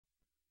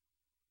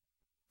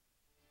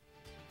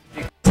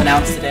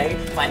announced today.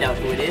 Find out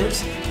who it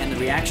is and the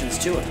reactions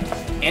to it.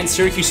 And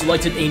Syracuse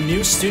elected a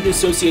new Student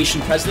Association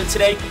president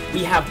today.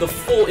 We have the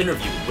full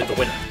interview with the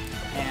winner.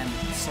 And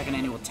the second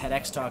annual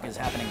TEDx Talk is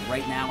happening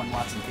right now in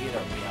Watson Theater.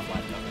 We have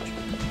live coverage.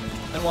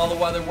 And while the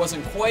weather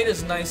wasn't quite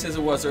as nice as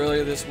it was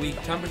earlier this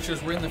week,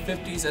 temperatures were in the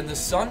 50s and the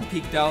sun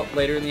peaked out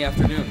later in the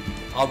afternoon.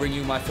 I'll bring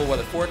you my full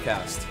weather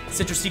forecast.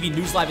 Citrus TV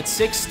News Live at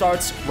 6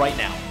 starts right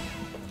now.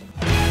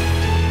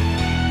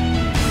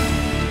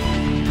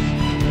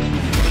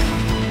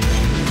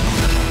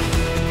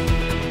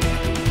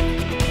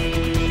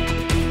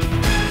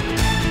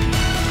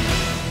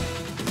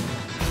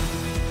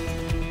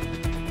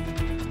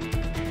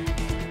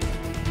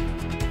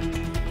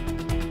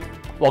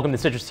 Welcome to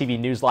Citrus TV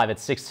News Live at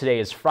 6. Today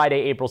is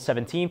Friday, April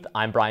 17th.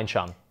 I'm Brian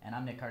Chung. And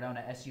I'm Nick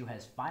Cardona. SU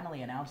has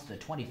finally announced the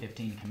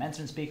 2015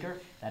 commencement speaker.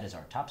 That is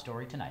our top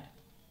story tonight.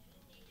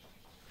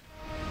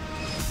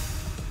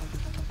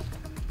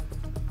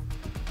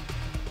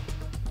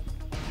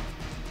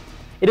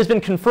 It has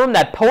been confirmed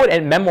that poet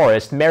and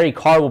memoirist Mary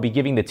Karr will be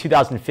giving the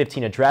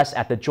 2015 address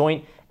at the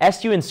joint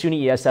SU and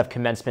SUNY ESF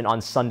commencement on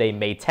Sunday,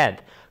 May 10th.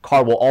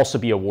 Karr will also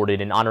be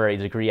awarded an honorary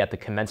degree at the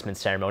commencement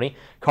ceremony.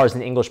 Karr is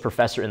an English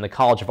professor in the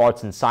College of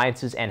Arts and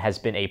Sciences and has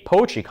been a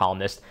poetry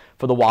columnist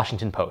for the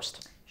Washington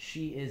Post.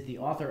 She is the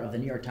author of the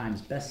New York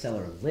Times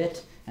bestseller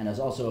Lit and has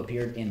also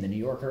appeared in the New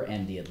Yorker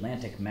and the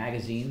Atlantic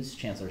magazines.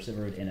 Chancellor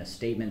Syverud, in a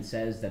statement,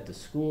 says that the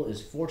school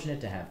is fortunate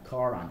to have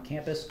Karr on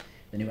campus.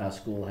 The Newhouse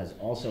School has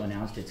also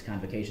announced its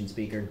convocation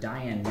speaker.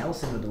 Diane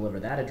Nelson will deliver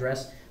that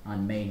address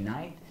on May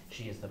 9th.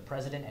 She is the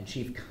president and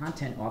chief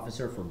content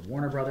officer for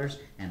Warner Brothers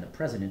and the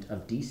president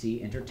of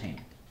DC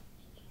Entertainment.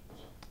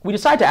 We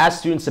decided to ask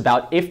students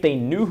about if they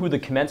knew who the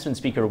commencement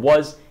speaker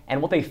was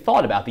and what they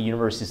thought about the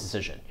university's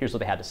decision. Here's what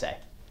they had to say.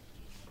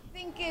 I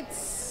think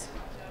it's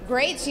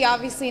great. She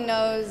obviously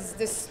knows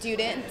the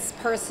students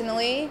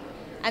personally,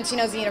 and she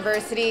knows the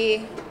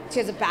university. She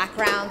has a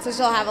background, so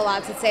she'll have a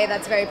lot to say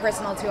that's very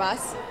personal to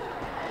us.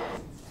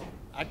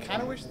 I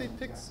kind of wish they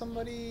picked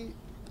somebody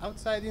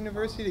outside the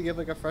university to give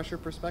like a fresher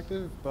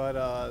perspective,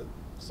 but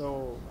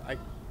so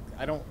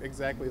I don't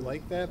exactly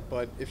like that,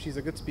 but if she's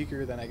a good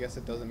speaker, then I guess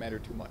it doesn't matter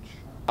too much.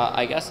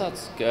 I guess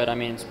that's good. I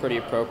mean, it's pretty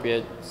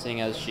appropriate seeing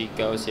as she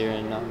goes here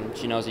and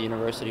she knows the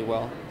university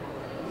well,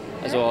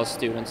 as well as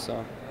students.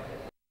 So.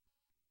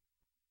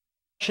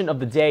 Question of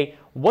the day: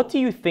 what do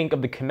you think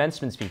of the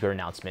commencement speaker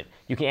announcement?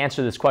 You can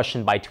answer this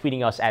question by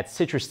tweeting us at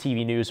Citrus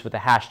TV News with the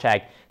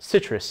hashtag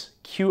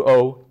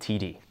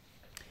CitrusQOTD.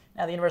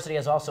 Now, the university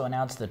has also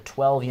announced the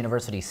 12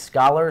 university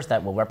scholars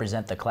that will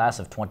represent the class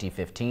of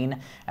 2015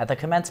 at the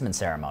commencement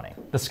ceremony.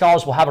 The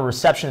scholars will have a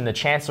reception in the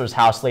Chancellor's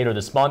house later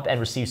this month and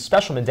receive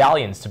special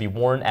medallions to be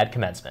worn at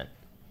commencement.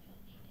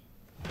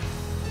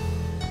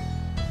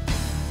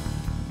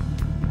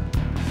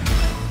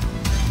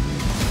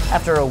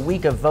 After a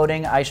week of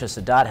voting, Aisha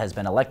Sadat has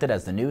been elected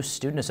as the new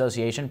Student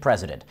Association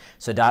president.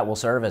 Sadat will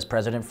serve as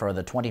president for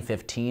the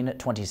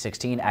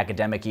 2015-2016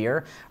 academic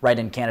year.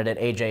 Write-in candidate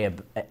A.J.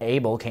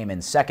 Abel came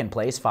in second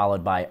place,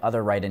 followed by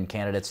other write-in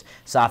candidates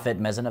Safet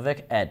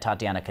Mezanovic,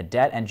 Tatiana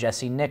Cadet, and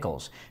Jesse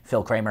Nichols.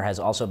 Phil Kramer has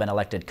also been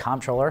elected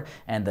comptroller,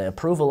 and the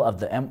approval of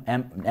the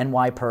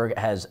NYPIRG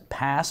has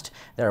passed.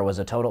 There was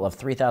a total of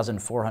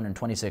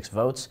 3,426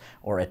 votes,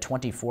 or a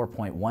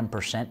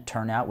 24.1%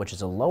 turnout, which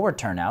is a lower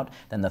turnout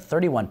than the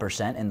 31%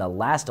 in the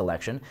last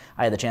election.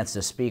 I had the chance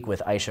to speak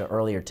with Aisha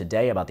earlier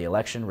today about the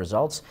election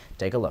results.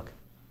 Take a look.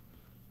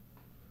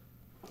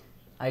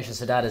 Aisha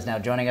Sadat is now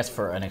joining us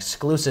for an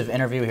exclusive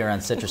interview here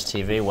on Citrus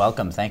TV.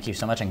 Welcome. Thank you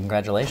so much and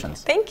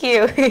congratulations. Thank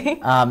you.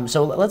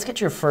 So let's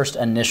get your first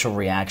initial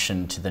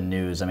reaction to the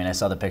news. I mean, I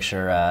saw the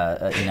picture,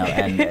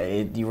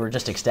 and you were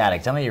just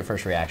ecstatic. Tell me your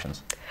first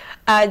reactions.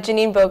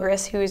 Janine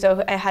Bogeris, who is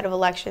a head of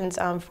elections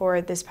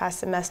for this past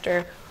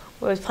semester,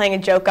 was playing a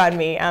joke on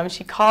me.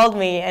 She called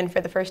me, and for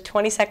the first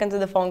 20 seconds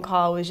of the phone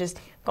call was just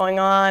going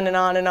on and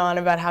on and on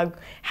about how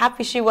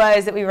happy she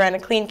was that we ran a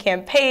clean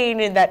campaign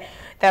and that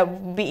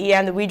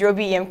we drove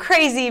BEM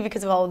crazy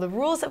because of all of the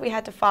rules that we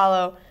had to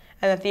follow.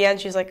 And at the end,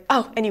 she was like,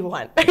 "Oh, and you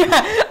won." So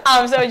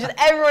just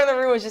everyone in the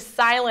room was just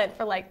silent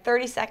for like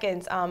 30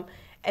 seconds, and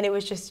it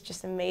was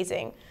just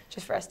amazing.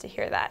 Just for us to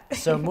hear that.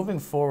 So moving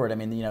forward, I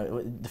mean,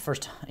 the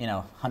first,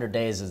 100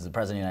 days as the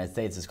President of the United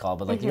States is called,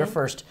 but like your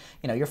first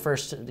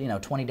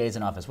 20 days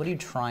in office, what are you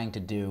trying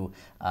to do?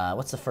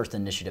 What's the first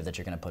initiative that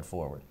you're going to put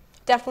forward?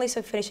 Definitely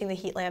finishing the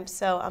heat lamps.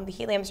 So the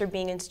heat lamps are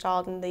being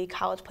installed in the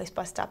College Place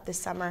bus stop this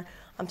summer.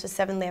 So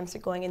 7 lamps are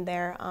going in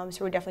there.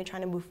 So we're definitely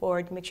trying to move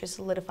forward, make sure to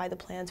solidify the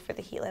plans for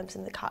the heat lamps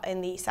in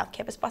the South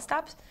Campus bus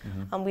stops.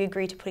 We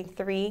agreed to putting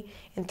 3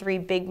 in 3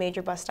 big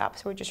major bus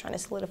stops. So we're just trying to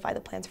solidify the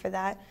plans for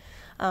that.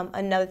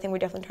 Another thing we're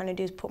definitely trying to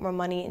do is put more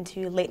money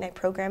into late night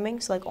programming,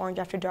 so like Orange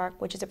After Dark,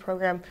 which is a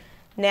program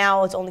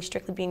now it's only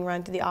strictly being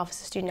run through the Office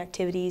of Student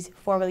Activities.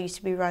 Formerly used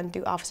to be run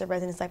through Office of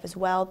Residence Life as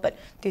well, but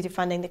due to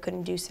funding they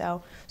couldn't do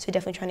so. So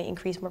definitely trying to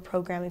increase more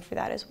programming for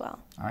that as well.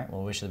 All right,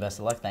 well, we wish you the best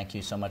of luck. Thank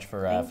you so much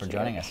for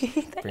joining us.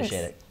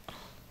 Appreciate it.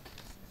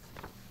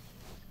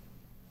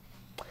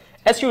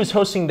 SU is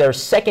hosting their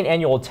second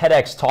annual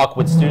TEDx talk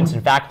with students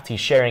and faculty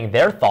sharing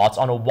their thoughts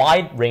on a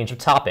wide range of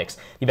topics.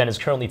 The event is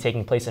currently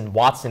taking place in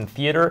Watson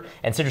Theater,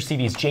 and Citrus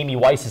TV's Jamie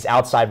Weiss is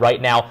outside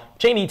right now.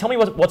 Jamie, tell me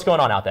what's going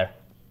on out there.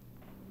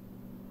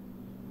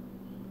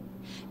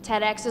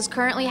 TEDx is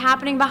currently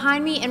happening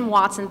behind me in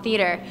Watson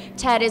Theater.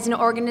 TED is an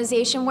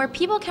organization where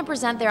people can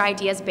present their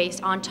ideas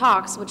based on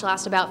talks, which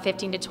last about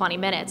 15 to 20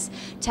 minutes.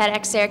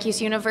 TEDx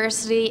Syracuse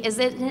University is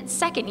in its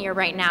second year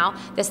right now.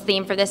 This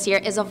theme for this year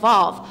is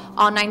Evolve.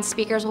 All 9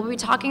 speakers will be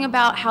talking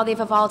about how they've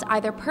evolved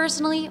either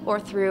personally or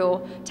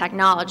through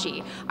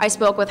technology. I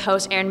spoke with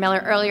host Erin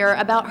Miller earlier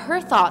about her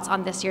thoughts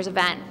on this year's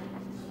event.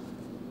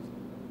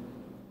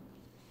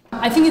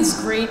 I think it's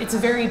great. It's a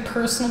very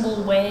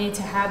personable way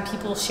to have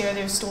people share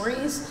their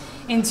stories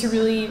and to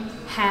really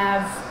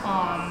have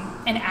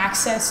an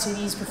access to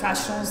these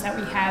professionals that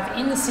we have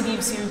in the city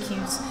of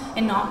Syracuse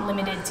and not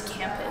limited to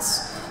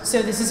campus.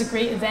 So this is a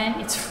great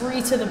event. It's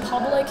free to the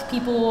public.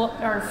 People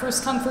are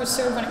first come, first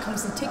serve when it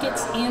comes to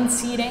tickets and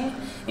seating.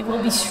 It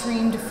will be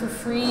streamed for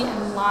free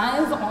and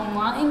live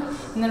online,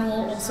 and then it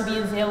will also be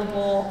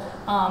available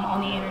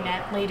on the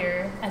internet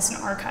later as an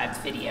archived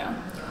video.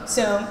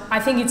 So I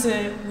think it's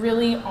a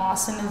really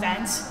awesome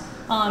event.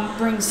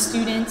 Brings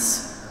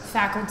students,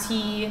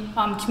 faculty,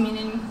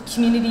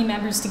 community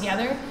members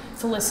together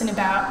to listen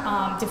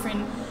about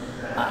different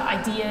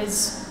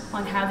ideas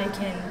on how they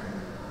can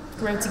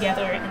grow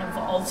together and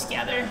evolve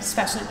together,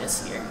 especially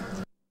this year.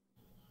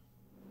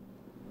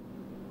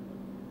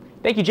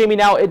 Thank you, Jamie.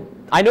 Now,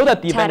 I know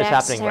that the event is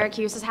happening.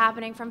 Syracuse is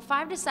happening from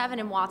 5 to 7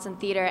 in Watson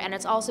Theater, and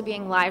it's also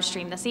being live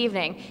streamed this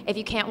evening. If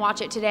you can't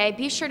watch it today,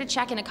 be sure to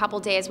check in a couple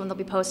days when they'll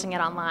be posting it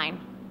online.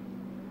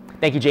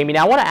 Thank you, Jamie.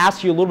 Now, I want to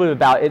ask you a little bit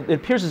about, it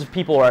appears as if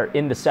people are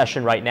in the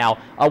session right now.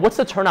 What's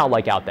the turnout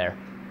like out there?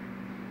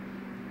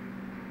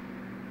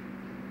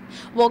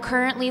 Well,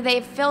 currently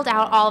they've filled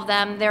out all of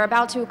them. They're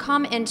about to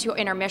come into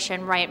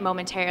intermission right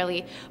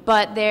momentarily,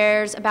 but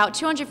there's about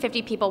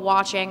 250 people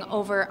watching,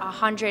 over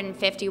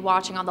 150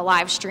 watching on the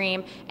live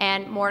stream,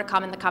 and more to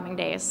come in the coming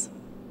days.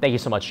 Thank you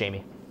so much,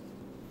 Jamie.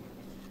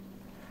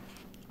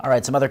 All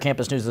right, some other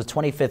campus news. The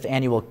 25th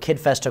annual Kid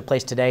Fest took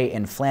place today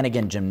in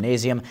Flanagan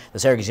Gymnasium. The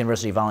Syracuse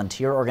University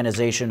Volunteer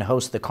Organization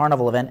hosts the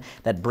carnival event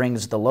that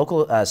brings the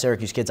local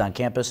Syracuse kids on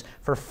campus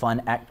for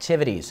fun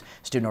activities.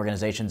 Student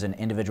organizations and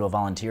individual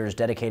volunteers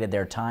dedicated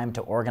their time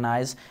to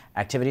organize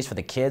activities for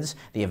the kids.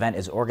 The event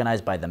is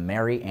organized by the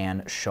Mary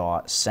Ann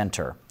Shaw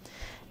Center.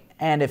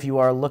 And if you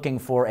are looking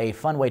for a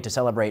fun way to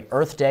celebrate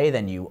Earth Day,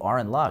 then you are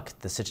in luck.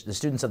 The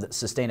students of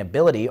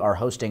Sustainability are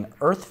hosting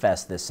Earth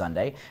Fest this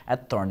Sunday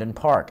at Thorndon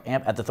Park,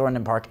 at the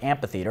Thorndon Park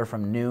Amphitheater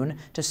from noon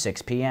to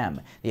 6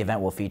 p.m. The event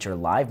will feature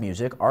live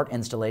music, art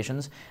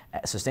installations,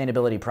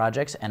 sustainability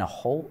projects, and a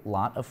whole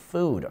lot of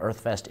food. Earth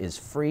Fest is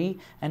free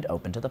and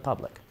open to the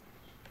public.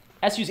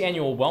 SU's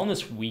annual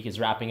Wellness Week is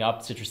wrapping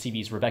up. Citrus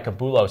TV's Rebecca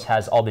Boulos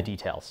has all the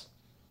details.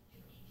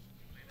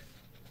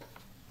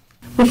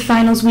 With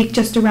finals week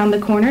just around the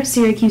corner,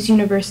 Syracuse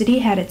University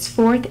had its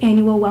 4th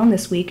annual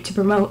Wellness Week to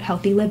promote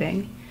healthy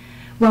living.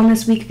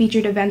 Wellness Week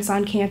featured events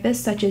on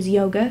campus such as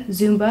yoga,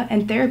 Zumba,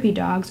 and therapy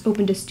dogs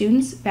open to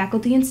students,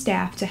 faculty, and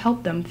staff to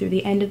help them through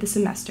the end of the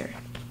semester.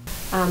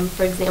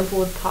 For example,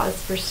 with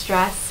Pause for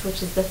Stress,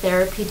 which is the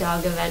therapy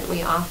dog event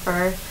we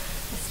offer,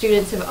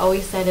 students have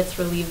always said it's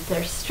relieved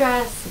their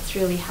stress, it's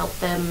really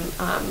helped them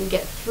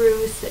get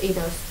through,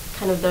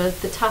 kind of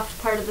the tough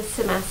part of the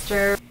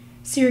semester.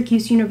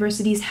 Syracuse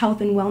University's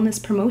Health and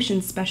Wellness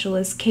Promotions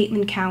Specialist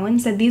Caitlin Cowan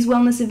said these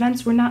wellness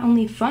events were not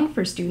only fun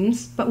for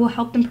students, but will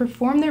help them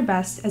perform their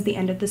best as the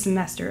end of the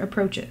semester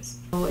approaches.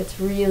 It's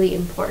really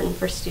important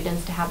for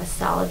students to have a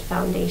solid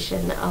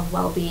foundation of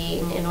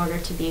well-being in order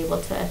to be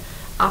able to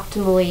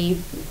optimally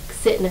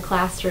sit in a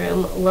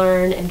classroom,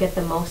 learn, and get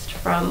the most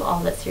from all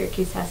that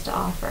Syracuse has to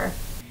offer.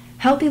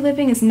 Healthy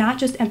living is not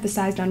just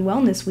emphasized on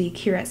Wellness Week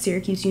here at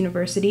Syracuse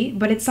University,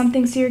 but it's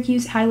something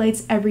Syracuse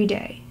highlights every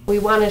day. We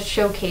want to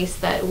showcase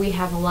that we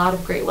have a lot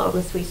of great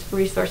wellness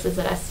resources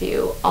at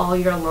SU all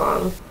year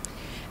long.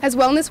 As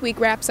Wellness Week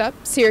wraps up,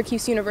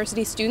 Syracuse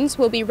University students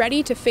will be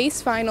ready to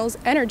face finals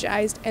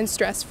energized and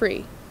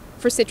stress-free.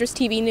 For Citrus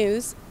TV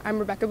News, I'm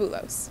Rebecca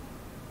Boulos.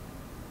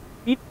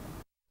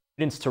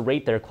 Students to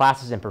rate their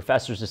classes and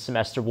professors this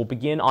semester will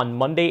begin on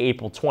Monday,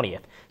 April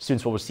 20th.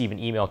 Students will receive an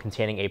email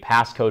containing a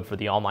passcode for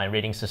the online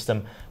rating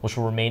system, which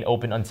will remain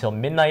open until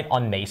midnight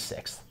on May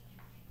 6th.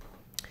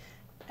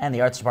 And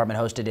the Arts Department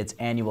hosted its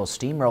annual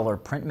Steamroller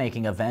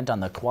printmaking event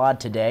on the Quad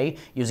today.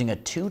 Using a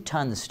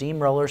 2-ton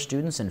steamroller,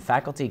 students and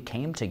faculty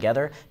came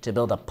together to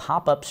build a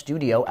pop-up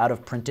studio out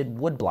of printed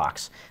wood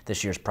blocks.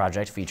 This year's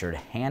project featured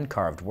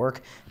hand-carved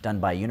work done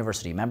by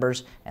university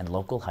members and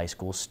local high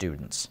school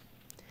students.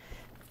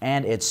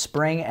 And it's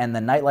spring, and the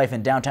nightlife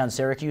in downtown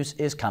Syracuse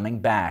is coming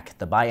back.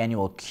 The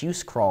biannual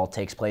Cuse Crawl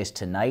takes place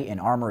tonight in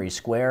Armory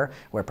Square,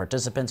 where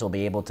participants will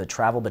be able to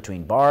travel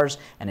between bars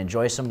and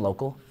enjoy some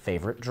local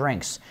favorite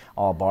drinks.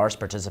 All bars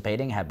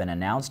participating have been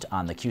announced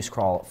on the Cuse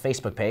Crawl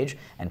Facebook page,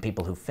 and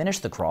people who finish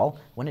the crawl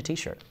win a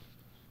t-shirt.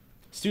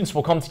 Students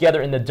will come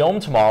together in the Dome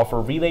tomorrow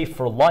for Relay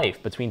for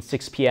Life. Between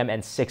 6 p.m.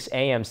 and 6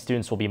 a.m.,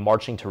 students will be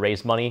marching to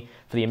raise money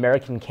for the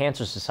American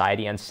Cancer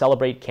Society and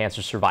celebrate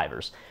cancer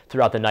survivors.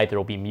 Throughout the night, there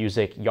will be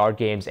music, yard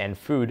games, and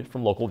food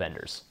from local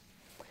vendors.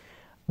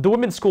 The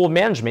Women's School of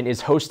Management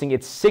is hosting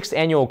its 6th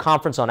annual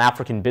Conference on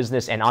African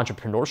Business and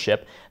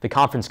Entrepreneurship. The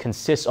conference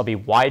consists of a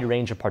wide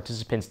range of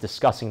participants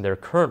discussing their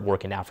current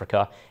work in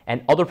Africa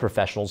and other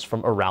professionals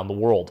from around the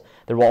world.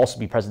 There will also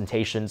be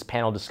presentations,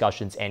 panel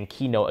discussions, and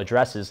keynote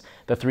addresses.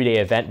 The 3-day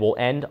event will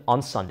end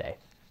on Sunday.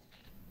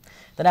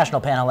 The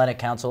National Panhellenic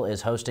Council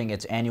is hosting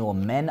its annual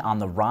Men on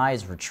the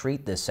Rise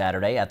retreat this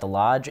Saturday at the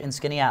Lodge in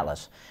Skinny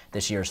Atlas.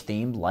 This year's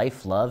theme,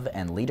 Life, Love,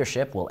 and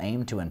Leadership, will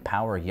aim to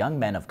empower young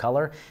men of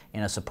color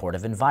in a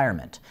supportive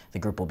environment. The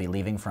group will be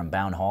leaving from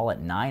Bound Hall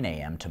at 9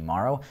 a.m.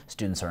 tomorrow.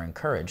 Students are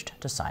encouraged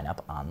to sign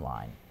up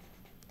online.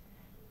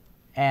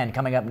 And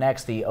coming up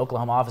next, the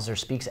Oklahoma officer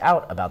speaks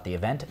out about the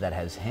event that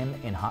has him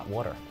in hot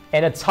water.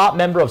 And a top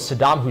member of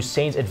Saddam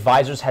Hussein's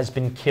advisors has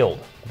been killed.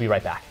 We'll be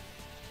right back.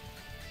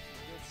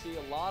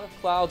 A lot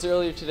of clouds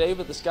earlier today,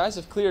 but the skies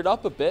have cleared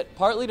up a bit.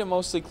 Partly to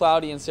mostly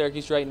cloudy in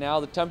Syracuse right now.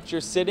 The temperature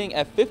sitting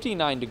at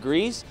 59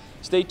 degrees.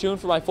 Stay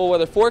tuned for my full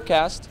weather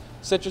forecast.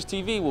 Citrus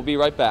TV will be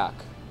right back.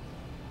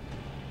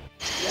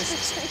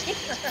 Psst,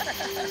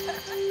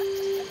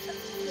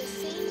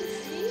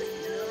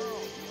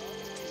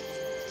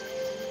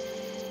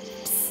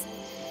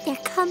 they're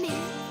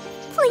coming.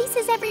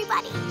 Places,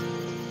 everybody.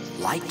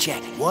 Light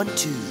check. 1,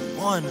 2,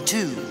 1, 2.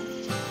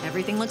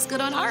 Everything looks good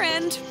on our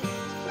end.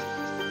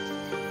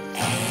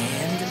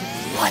 And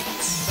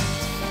lights.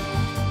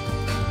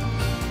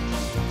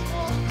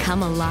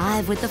 Come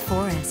alive with the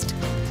forest.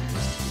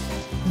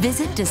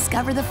 Visit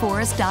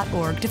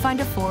discovertheforest.org to find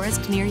a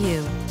forest near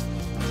you.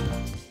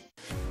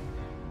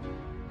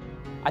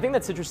 I think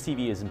that Citrus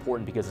TV is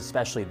important because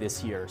especially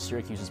this year,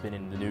 Syracuse has been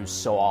in the news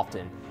so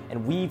often,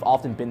 and we've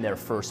often been there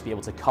first to be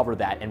able to cover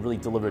that and really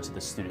deliver it to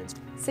the students.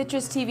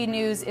 Citrus TV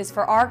News is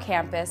for our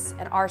campus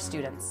and our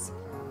students.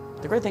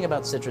 The great thing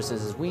about Citrus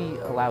is we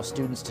allow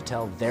students to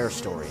tell their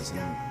stories,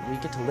 and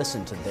we get to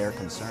listen to their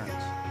concerns.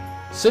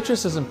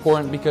 Citrus is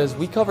important because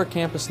we cover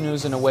campus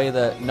news in a way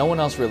that no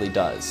one else really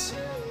does.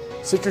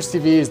 Citrus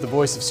TV is the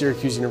voice of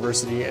Syracuse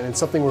University, and it's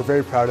something we're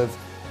very proud of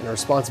and a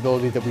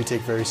responsibility that we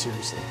take very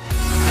seriously.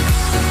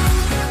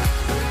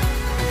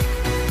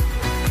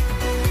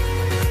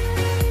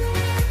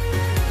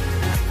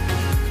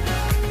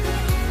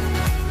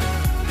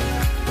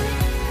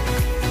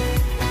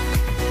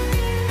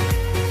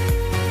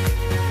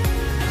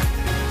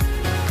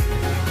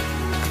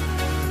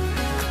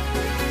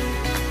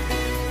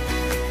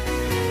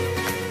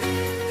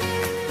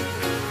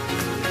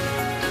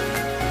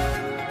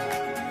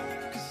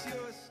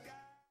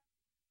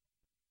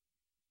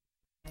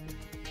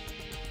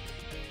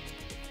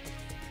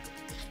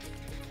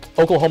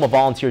 Oklahoma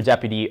Volunteer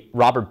Deputy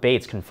Robert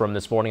Bates confirmed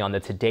this morning on the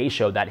Today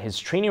Show that his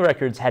training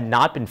records had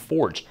not been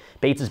forged.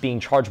 Bates is being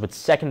charged with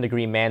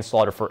second-degree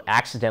manslaughter for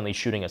accidentally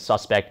shooting a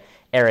suspect,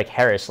 Eric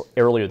Harris,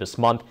 earlier this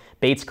month.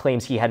 Bates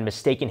claims he had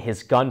mistaken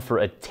his gun for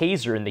a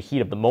taser in the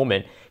heat of the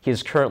moment. He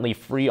is currently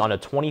free on a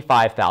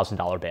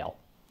 $25,000 bail.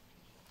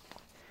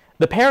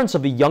 The parents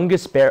of the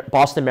youngest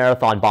Boston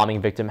Marathon bombing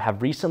victim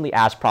have recently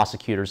asked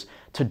prosecutors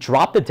to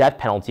drop the death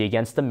penalty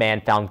against the man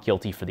found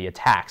guilty for the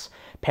attacks.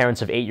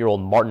 Parents of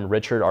 8-year-old Martin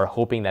Richard are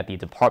hoping that the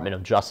Department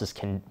of Justice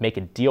can make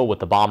a deal with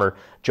the bomber,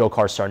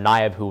 Dzhokhar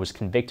Tsarnaev, who was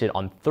convicted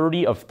on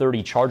 30 of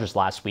 30 charges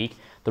last week.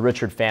 The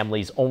Richard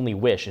family's only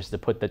wish is to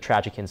put the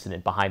tragic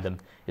incident behind them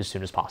as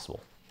soon as possible.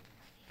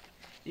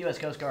 The U.S.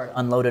 Coast Guard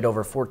unloaded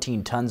over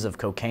 14 tons of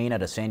cocaine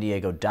at a San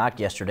Diego dock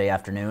yesterday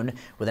afternoon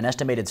with an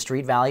estimated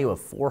street value of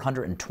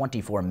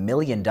 $424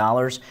 million.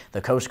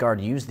 The Coast Guard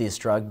used this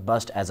drug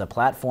bust as a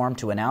platform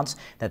to announce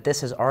that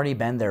this has already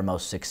been their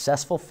most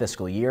successful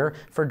fiscal year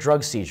for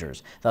drug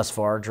seizures. Thus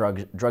far,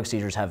 drug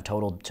seizures have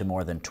totaled to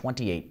more than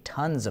 28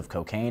 tons of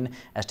cocaine,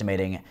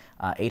 estimating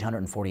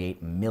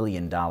 $848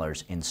 million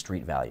in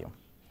street value.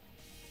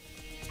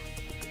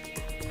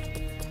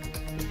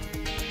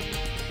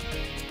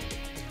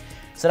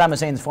 Saddam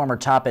Hussein's former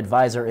top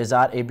advisor,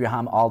 Izzat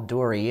Ibrahim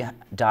al-Duri,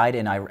 died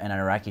in an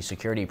Iraqi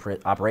security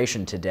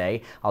operation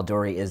today.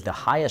 Al-Duri is the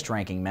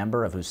highest-ranking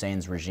member of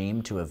Hussein's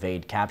regime to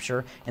evade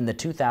capture in the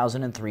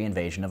 2003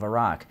 invasion of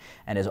Iraq,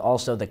 and is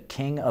also the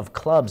king of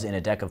clubs in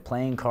a deck of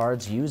playing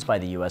cards used by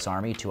the U.S.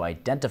 Army to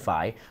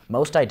identify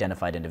most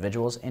identified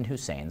individuals in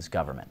Hussein's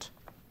government.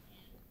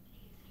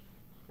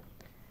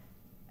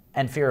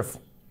 And fear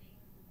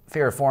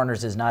of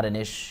foreigners is not an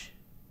issue.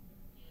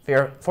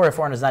 Fear of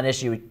foreigners is not an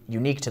issue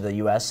unique to the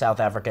U.S.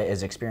 South Africa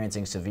is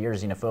experiencing severe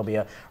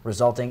xenophobia,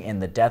 resulting in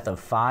the death of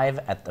 5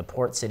 at the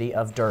port city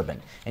of Durban.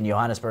 In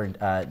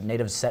Johannesburg,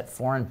 natives set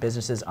foreign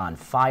businesses on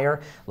fire.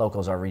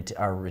 Locals are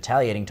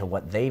retaliating to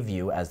what they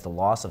view as the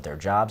loss of their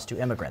jobs to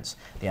immigrants.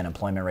 The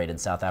unemployment rate in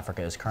South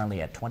Africa is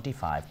currently at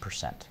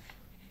 25%.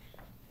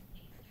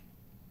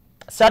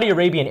 Saudi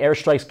Arabian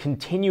airstrikes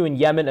continue in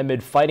Yemen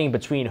amid fighting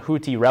between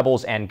Houthi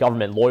rebels and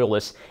government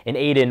loyalists. In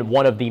Aden,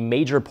 one of the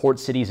major port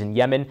cities in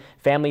Yemen,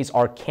 families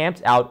are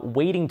camped out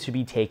waiting to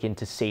be taken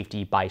to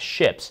safety by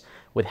ships.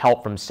 With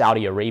help from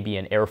Saudi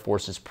Arabian Air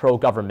Force's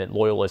pro-government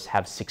loyalists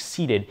have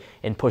succeeded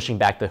in pushing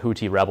back the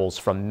Houthi rebels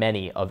from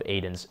many of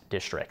Aden's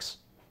districts.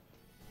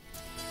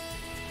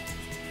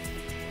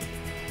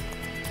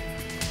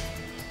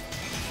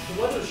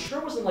 The weather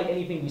sure wasn't like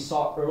anything we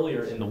saw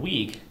earlier in the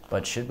week.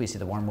 But should we see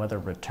the warm weather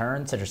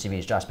return? Citrus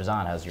TV's Josh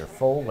Bazan has your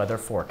full weather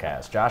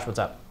forecast. Josh, what's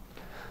up?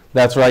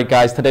 That's right,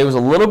 guys. Today was a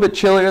little bit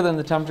chillier than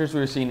the temperatures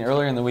we were seeing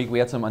earlier in the week. We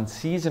had some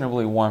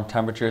unseasonably warm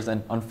temperatures,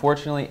 and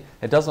unfortunately,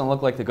 it doesn't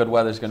look like the good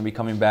weather is going to be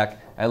coming back,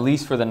 at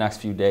least for the next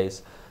few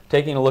days.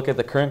 Taking a look at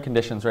the current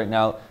conditions right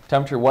now,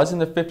 temperature was in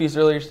the 50s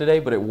earlier today,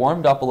 but it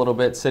warmed up a little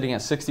bit, sitting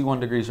at 61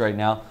 degrees right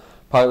now.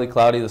 Partly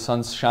cloudy, the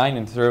sun's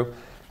shining through.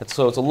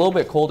 So it's a little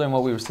bit colder than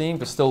what we were seeing,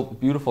 but still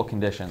beautiful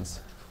conditions.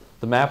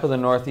 The map of the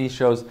Northeast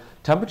shows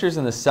temperatures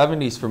in the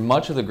 70s for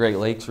much of the Great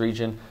Lakes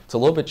region. It's a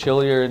little bit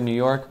chillier in New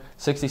York,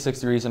 66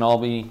 degrees in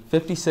Albany,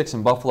 56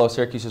 in Buffalo.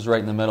 Syracuse is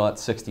right in the middle at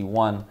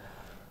 61.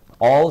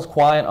 All is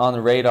quiet on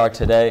the radar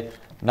today.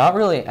 Not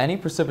really any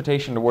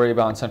precipitation to worry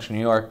about in central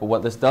New York, but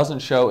what this doesn't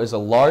show is a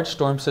large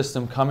storm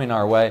system coming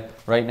our way.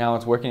 Right now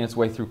it's working its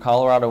way through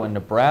Colorado and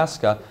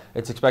Nebraska.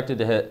 It's expected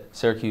to hit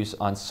Syracuse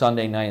on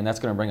Sunday night, and that's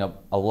going to bring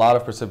up a lot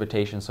of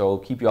precipitation, so we'll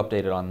keep you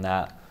updated on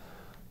that.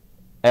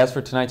 As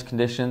for tonight's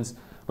conditions,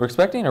 we're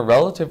expecting a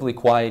relatively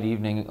quiet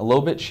evening, a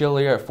little bit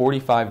chillier at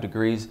 45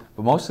 degrees,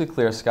 but mostly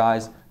clear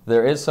skies.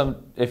 There is some,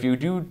 if you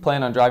do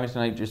plan on driving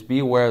tonight, just be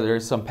aware there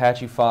is some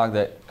patchy fog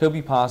that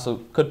could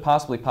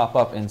possibly pop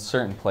up in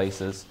certain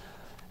places.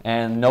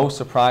 And no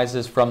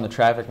surprises from the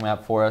traffic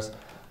map for us.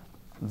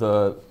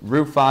 The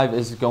Route 5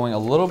 is going a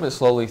little bit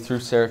slowly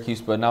through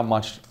Syracuse, but not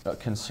much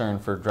concern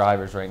for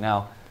drivers right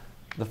now.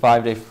 The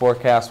 5-day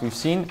forecast, we've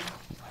seen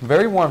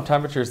very warm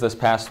temperatures this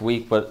past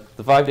week, but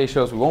the 5-day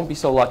shows we won't be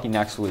so lucky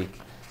next week.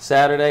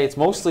 Saturday, it's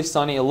mostly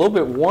sunny, a little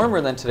bit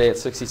warmer than today at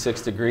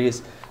 66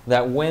 degrees.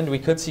 That wind, we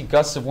could see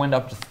gusts of wind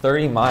up to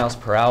 30 miles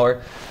per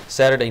hour.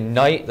 Saturday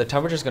night, the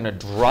temperature is going to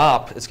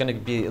drop. It's going to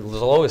be as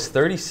low as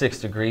 36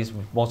 degrees,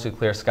 with mostly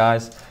clear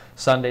skies.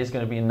 Sunday is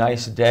going to be a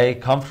nice day,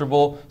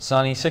 comfortable,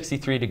 sunny,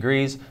 63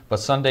 degrees. But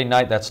Sunday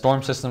night, that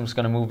storm system is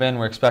going to move in.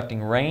 We're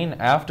expecting rain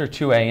after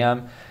 2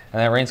 a.m. And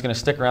that rain's going to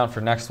stick around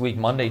for next week,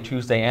 Monday,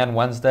 Tuesday, and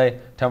Wednesday.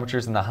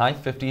 Temperatures in the high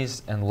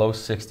 50s and low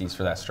 60s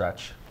for that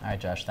stretch. All right,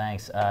 Josh,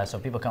 thanks. So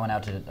people coming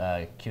out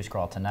to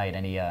Q-Scroll tonight,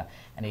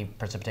 any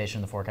precipitation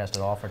in the forecast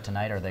at all for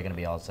tonight, or are they going to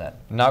be all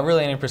set? Not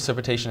really any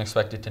precipitation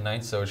expected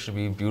tonight, so it should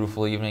be a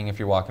beautiful evening if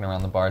you're walking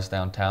around the bars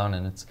downtown,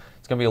 and it's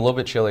going to be a little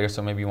bit chillier,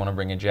 so maybe you want to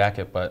bring a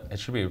jacket, but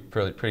it should be a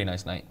pretty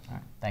nice night. All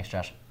right, thanks,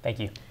 Josh. Thank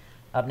you.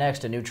 Up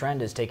next, a new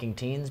trend is taking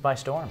teens by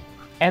storm.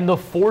 And the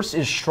force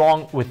is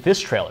strong with this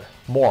trailer.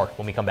 More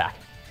when we come back.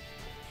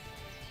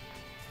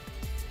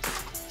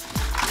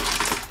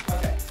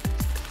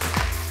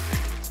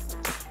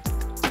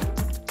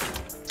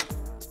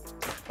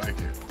 Thank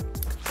you.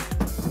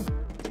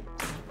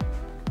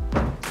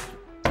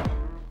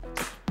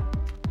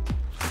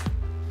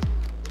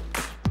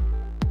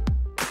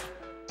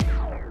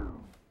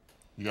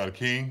 You got a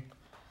king?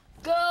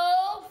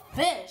 Go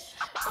fish!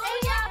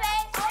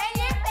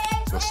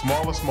 The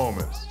smallest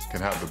moments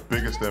can have the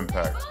biggest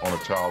impact on a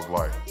child's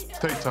life.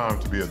 Take time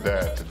to be a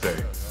dad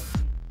today.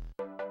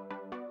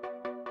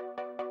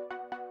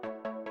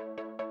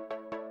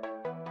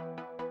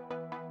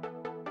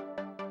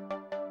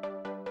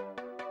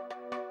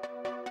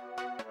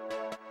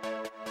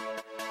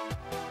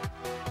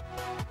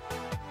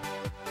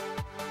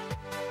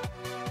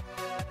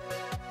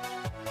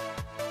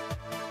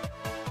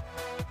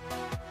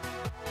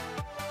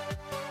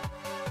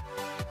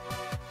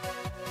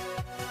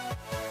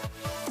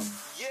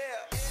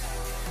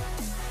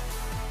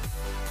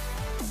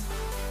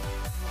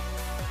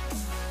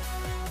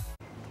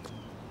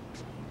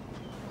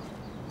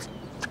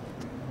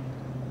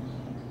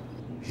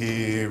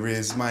 Here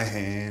is my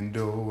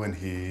handle and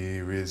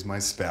here is my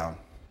spout.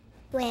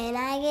 When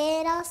I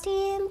get all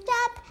steamed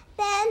up,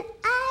 then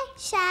I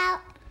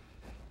shout.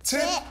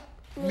 Tip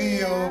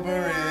me over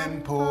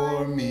and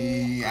pour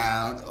me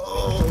out.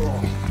 Oh.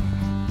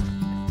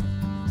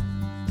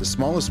 The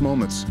smallest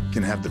moments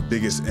can have the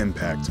biggest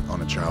impact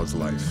on a child's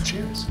life.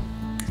 Cheers.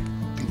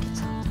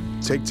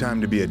 Take time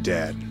to be a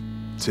dad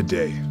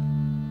today.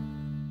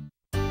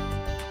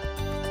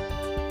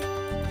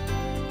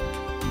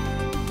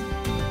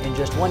 In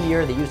just 1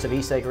 year, the use of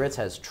e-cigarettes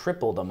has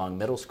tripled among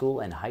middle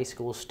school and high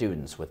school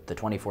students, with the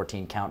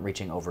 2014 count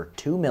reaching over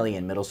 2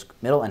 million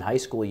middle and high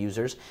school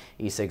users.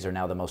 E-cigs are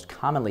now the most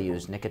commonly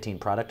used nicotine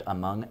product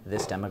among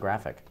this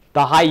demographic.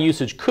 The high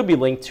usage could be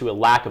linked to a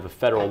lack of a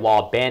federal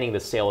law banning the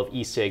sale of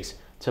e-cigs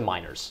to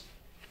minors.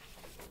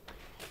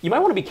 You might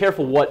want to be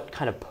careful what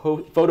kind of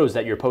photos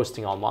that you're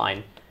posting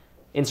online.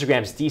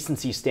 Instagram's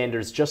decency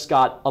standards just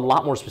got a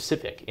lot more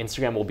specific.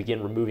 Instagram will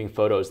begin removing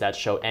photos that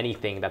show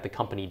anything that the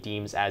company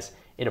deems as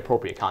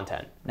inappropriate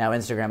content. Now,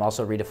 Instagram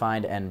also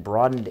redefined and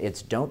broadened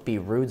its Don't Be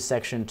Rude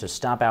section to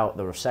stomp out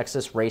the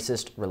sexist,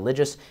 racist,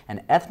 religious,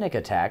 and ethnic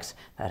attacks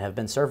that have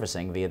been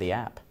surfacing via the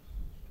app.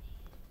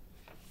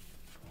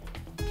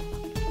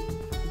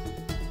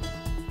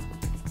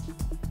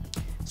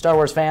 Star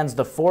Wars fans,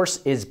 the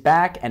Force is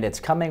back, and it's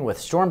coming with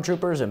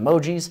stormtroopers,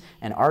 emojis,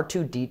 and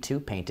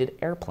R2-D2 painted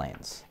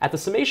airplanes. At the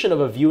summation of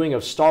a viewing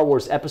of Star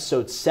Wars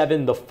Episode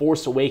 7, The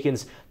Force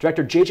Awakens,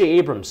 director J.J.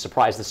 Abrams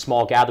surprised the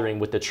small gathering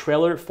with the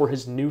trailer for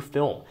his new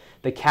film.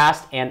 The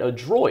cast and a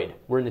droid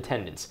were in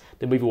attendance.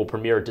 The movie will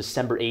premiere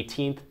December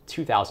 18th,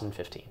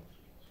 2015.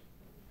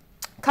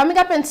 Coming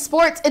up in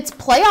sports, it's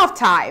playoff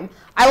time.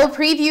 I will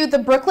preview the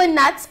Brooklyn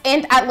Nets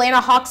and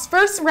Atlanta Hawks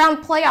first round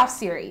playoff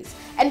series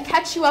and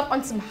catch you up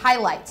on some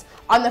highlights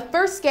on the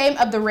first game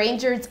of the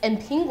Rangers and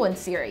Penguins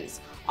series.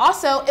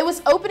 Also, it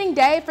was opening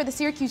day for the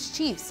Syracuse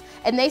Chiefs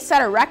and they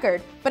set a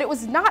record, but it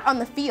was not on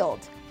the field.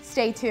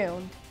 Stay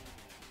tuned.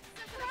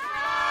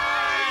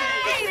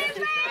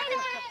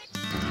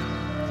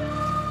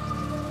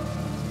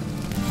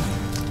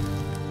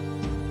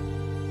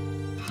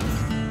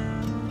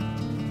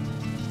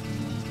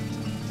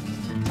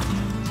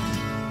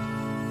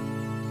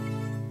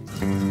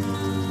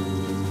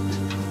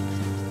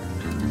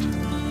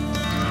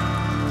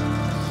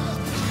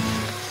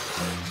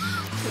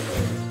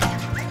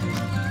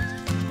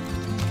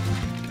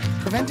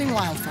 Preventing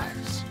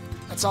wildfires.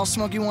 That's all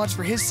Smokey wants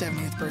for his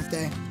 70th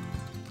birthday.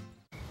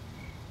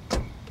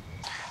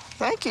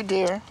 Thank you,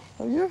 dear.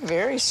 Oh, you're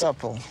very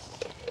supple.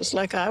 Just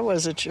like I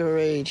was at your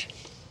age.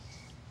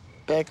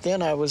 Back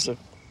then, I was a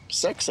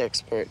sex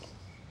expert.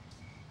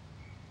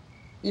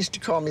 Used to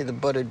call me the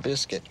buttered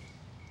biscuit.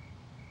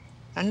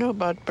 I know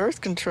about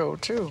birth control,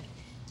 too.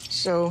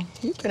 So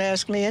you can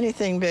ask me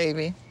anything,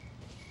 baby.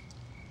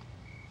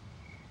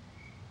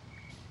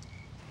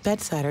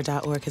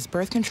 Bedsider.org has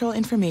birth control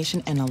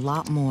information and a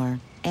lot more.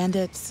 And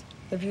it's...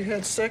 Have you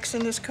had sex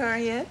in this car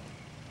yet?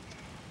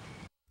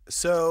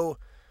 So,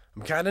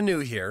 I'm kind of new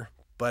here,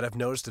 but I've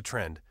noticed a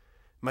trend.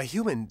 My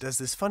human does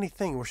this funny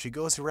thing where she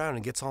goes around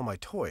and gets all my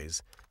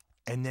toys,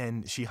 and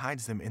then she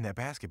hides them in that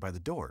basket by the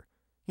door.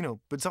 You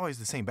know, but it's always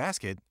the same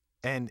basket,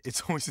 and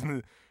it's always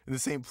in the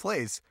same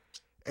place.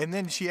 And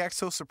then she acts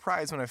so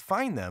surprised when I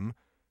find them,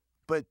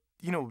 but,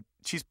 you know,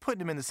 she's putting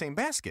them in the same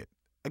basket.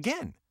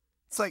 Again.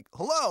 It's like,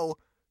 hello?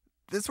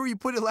 That's where you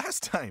put it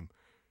last time.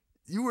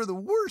 You were the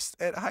worst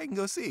at hide and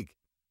go seek.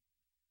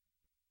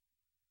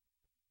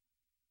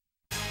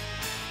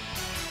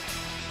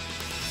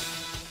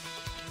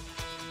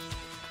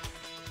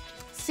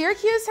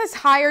 Syracuse has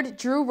hired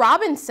Drew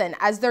Robinson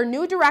as their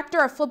new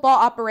director of football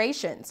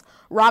operations.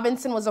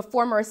 Robinson was a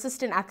former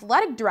assistant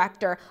athletic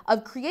director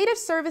of creative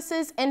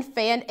services and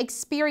fan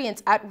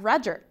experience at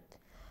Rudyard.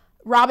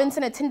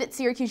 Robinson attended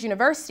Syracuse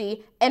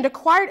University and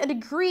acquired a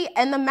degree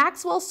in the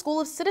Maxwell School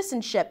of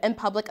Citizenship and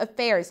Public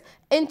Affairs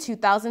in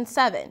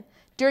 2007.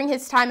 During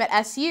his time at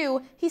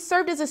SU, he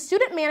served as a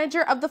student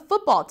manager of the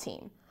football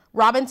team.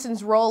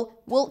 Robinson's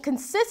role will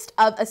consist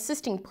of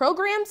assisting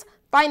programs,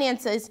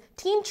 finances,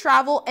 team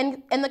travel,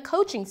 and the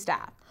coaching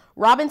staff.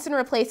 Robinson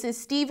replaces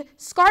Steve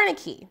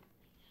Skarnicki.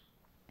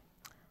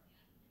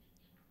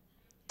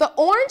 The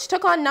Orange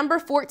took on number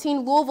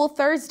 14 Louisville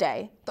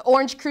Thursday. The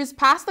Orange cruised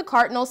past the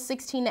Cardinals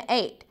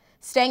 16-8,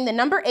 staying the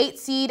number 8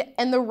 seed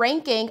in the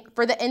ranking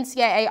for the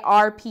NCAA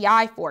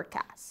RPI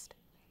forecast.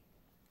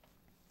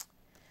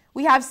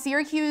 We have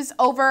Syracuse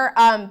over,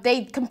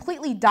 they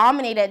completely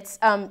dominated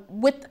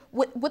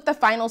with the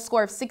final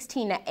score of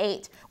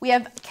 16-8. We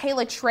have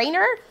Kayla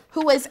Traynor,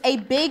 who was a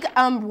big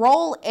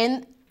role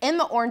in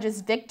the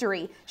Orange's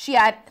victory. She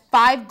had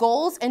 5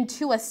 goals and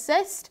 2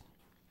 assists.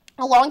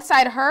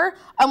 Alongside her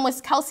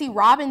was Kelsey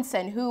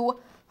Robinson, who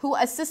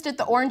assisted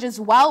the Orange as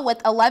well with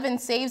 11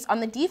 saves on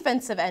the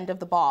defensive end of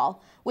the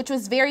ball, which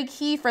was very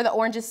key for the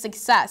Orange's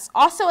success.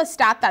 Also, a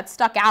stat that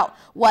stuck out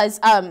was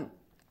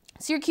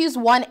Syracuse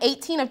won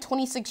 18 of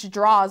 26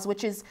 draws,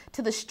 which is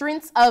to the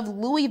strengths of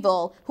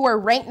Louisville, who are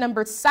ranked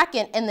number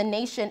 2nd in the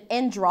nation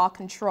in draw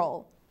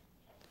control.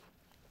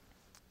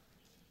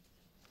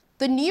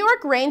 The New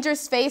York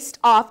Rangers faced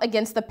off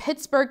against the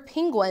Pittsburgh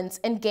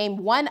Penguins in Game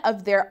 1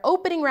 of their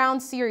opening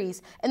round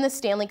series in the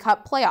Stanley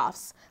Cup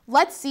playoffs.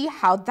 Let's see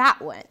how that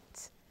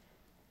went.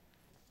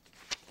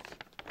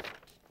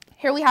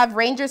 Here we have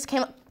Rangers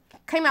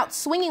came out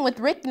swinging with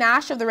Rick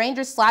Nash of the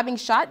Rangers slabbing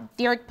shot.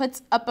 Derek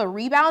puts up a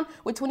rebound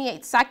with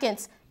 28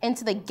 seconds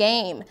into the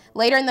game.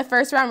 Later in the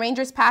first round,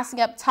 Rangers passing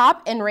up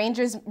top, and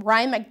Rangers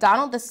Ryan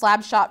McDonald the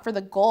slab shot for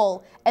the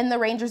goal, and the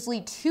Rangers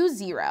lead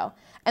 2-0.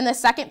 In the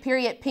second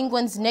period,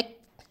 Penguins' Nick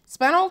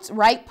Spenalt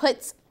Wright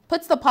puts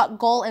the puck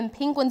goal, and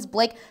Penguins'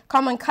 Blake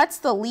Coleman cuts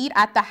the lead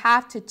at the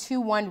half to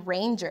 2-1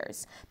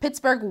 Rangers.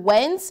 Pittsburgh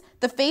wins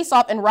the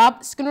face-off, and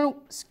Rob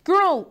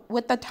Skrull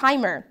with the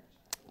timer.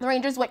 The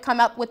Rangers would come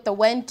up with the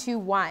win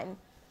 2-1.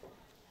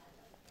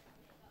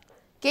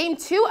 Game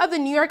 2 of the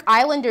New York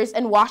Islanders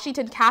and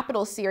Washington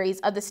Capitals series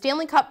of the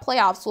Stanley Cup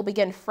playoffs will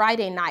begin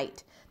Friday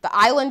night. The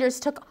Islanders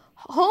took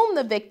home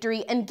the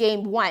victory in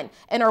Game 1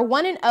 and are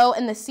 1-0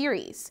 in the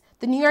series.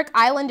 The New York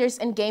Islanders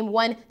in Game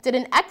 1 did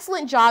an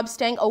excellent job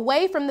staying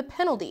away from the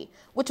penalty,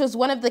 which was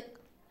one of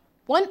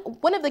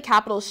the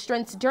Capitals'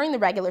 strengths during the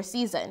regular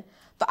season.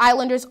 The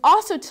Islanders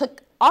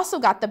also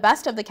got the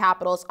best of the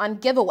Capitals on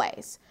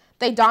giveaways.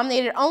 They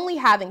dominated, only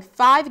having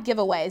 5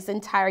 giveaways the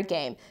entire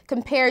game,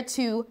 compared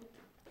to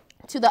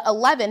the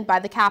 11 by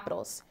the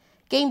Capitals.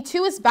 Game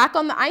 2 is back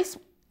on the ice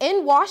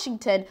in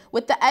Washington,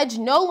 with the edge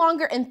no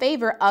longer in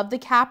favor of the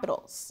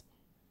Capitals.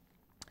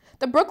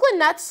 The Brooklyn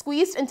Nets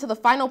squeezed into the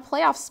final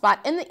playoff spot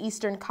in the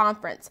Eastern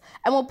Conference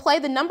and will play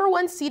the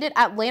 #1 seeded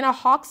Atlanta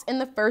Hawks in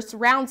the first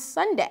round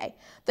Sunday.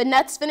 The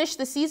Nets finished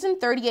the season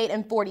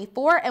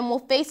 38-44 and will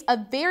face a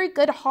very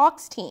good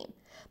Hawks team.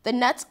 The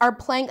Nets are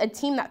playing a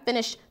team that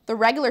finished the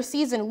regular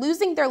season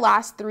losing their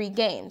last 3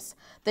 games.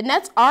 The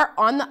Nets are,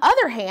 on the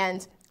other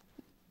hand,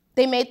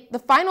 they made the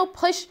final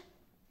push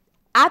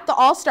at the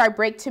All-Star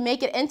break to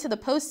make it into the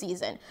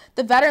postseason.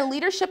 The veteran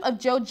leadership of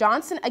Joe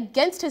Johnson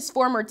against his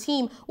former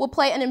team will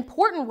play an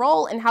important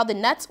role in how the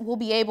Nets will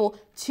be able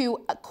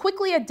to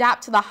quickly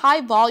adapt to the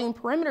high-volume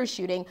perimeter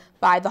shooting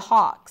by the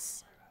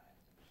Hawks.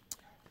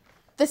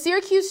 The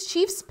Syracuse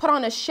Chiefs put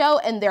on a show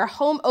in their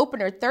home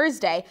opener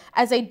Thursday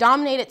as they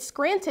dominated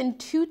Scranton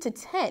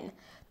 2-10.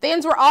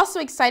 Fans were also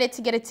excited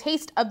to get a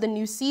taste of the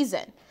new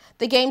season.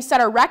 The game set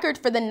a record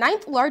for the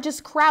 9th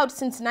largest crowd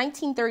since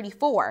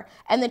 1934,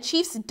 and the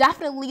Chiefs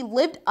definitely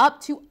lived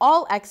up to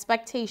all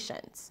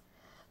expectations.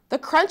 The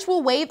Crunch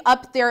will wave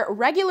up their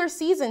regular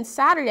season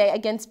Saturday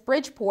against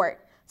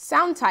Bridgeport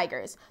Sound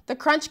Tigers. The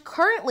Crunch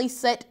currently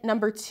sit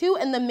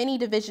 #2 in the mini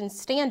division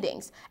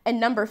standings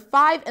and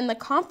 #5 in the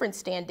conference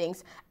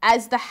standings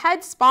as the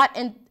head spot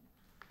and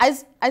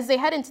as they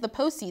head into the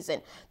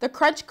postseason. The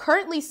Crunch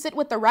currently sit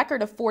with a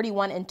record of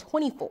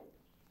 41-24.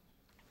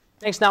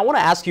 Thanks. Now, I want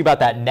to ask you about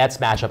that Nets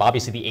matchup.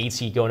 Obviously, the 8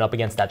 seed going up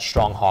against that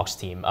strong Hawks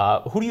team.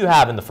 Who do you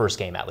have in the first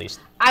game, at least?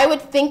 I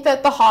would think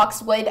that the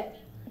Hawks would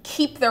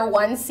keep their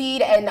 1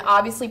 seed and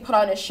obviously put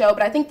on a show,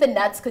 but I think the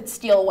Nets could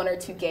steal 1 or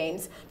 2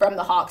 games from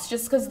the Hawks,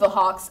 just because the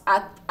Hawks,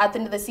 at the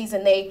end of the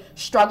season, they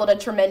struggled a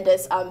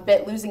tremendous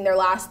bit, losing their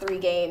last 3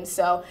 games.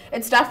 So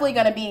it's definitely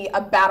going to be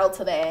a battle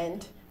to the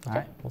end. All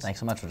right. Well, thanks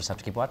so much. We'll just have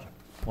to keep watching.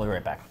 We'll be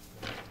right back.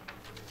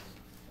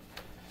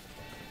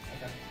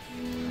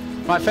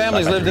 My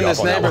family's lived in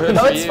this neighborhood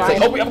for years.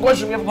 Oh, we have a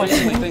question.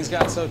 Recently, things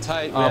got so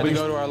tight, we had to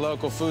go to our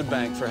local food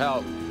bank for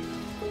help.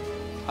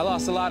 I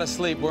lost a lot of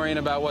sleep worrying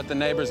about what the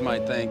neighbors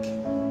might think.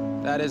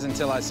 That is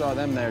until I saw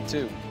them there,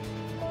 too.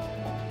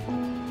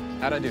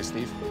 How'd I do,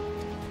 Steve?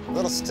 A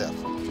little stiff.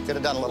 Could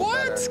have done a little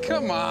better. What?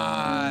 Come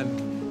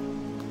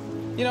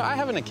on. You know, I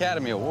have an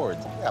Academy Award.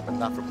 Yeah, but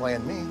not for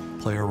playing me.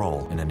 Play a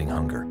role in ending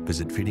hunger.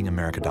 Visit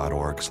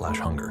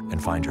feedingamerica.org/hunger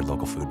and find your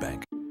local food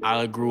bank.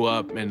 I grew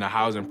up in the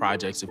housing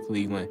projects of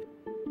Cleveland.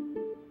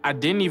 I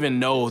didn't even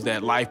know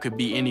that life could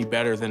be any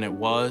better than it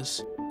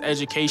was.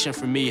 Education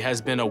for me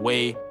has been a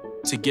way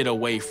to get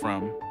away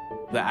from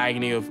the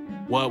agony of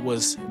what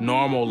was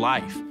normal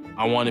life.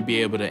 I want to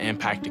be able to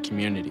impact the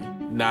community,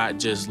 not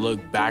just look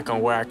back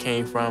on where I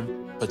came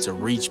from, but to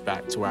reach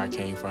back to where I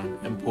came from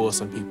and pull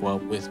some people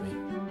up with me.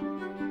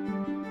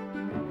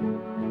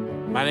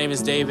 My name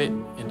is David,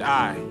 and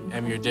I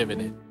am your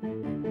dividend.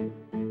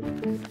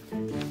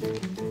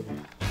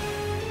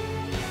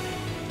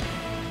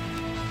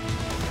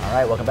 All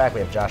right, welcome back.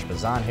 We have Josh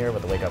Bazan here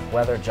with the Wake Up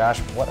Weather. Josh,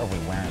 what are we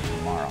wearing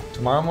tomorrow?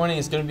 Tomorrow morning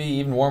it's going to be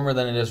even warmer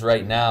than it is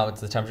right now.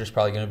 The temperature's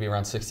probably going to be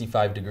around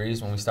 65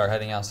 degrees when we start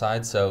heading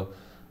outside, so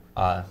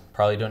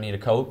probably don't need a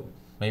coat,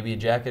 maybe a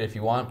jacket if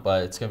you want,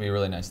 but it's going to be a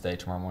really nice day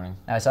tomorrow morning.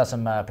 I saw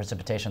some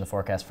precipitation in the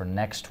forecast for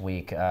next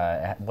week.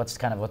 What's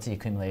the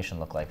accumulation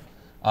look like?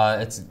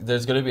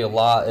 There's going to be a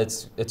lot.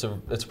 It's a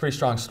pretty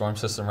strong storm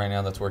system right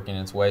now that's working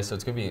its way, so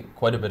it's going to be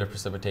quite a bit of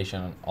precipitation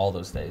on all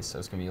those days. So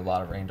it's going to be a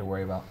lot of rain to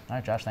worry about. All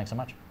right, Josh, thanks so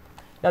much.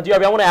 Now,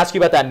 DRB, I want to ask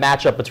you about that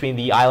matchup between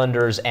the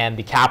Islanders and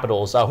the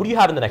Capitals. Who do you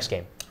have in the next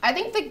game? I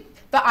think the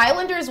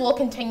Islanders will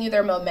continue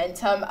their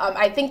momentum.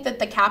 I think that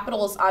the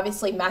Capitals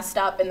obviously messed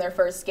up in their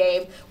first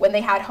game when they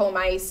had home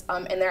ice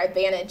in their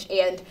advantage.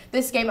 And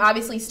this game,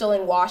 obviously still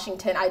in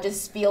Washington, I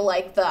just feel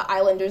like the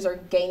Islanders are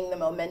gaining the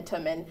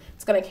momentum and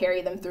it's going to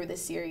carry them through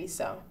this series.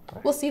 So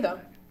we'll see, though.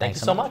 Thanks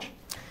so much.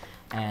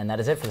 And that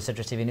is it for the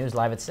Citrus TV News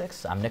Live at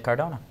 6. I'm Nick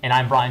Cardona. And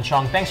I'm Brian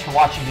Chung. Thanks for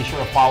watching. Be sure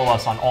to follow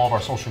us on all of our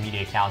social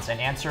media accounts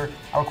and answer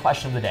our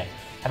question of the day.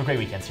 Have a great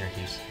weekend,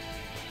 Syracuse.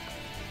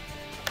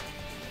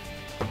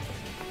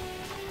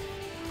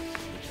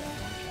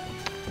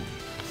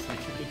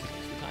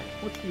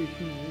 What's your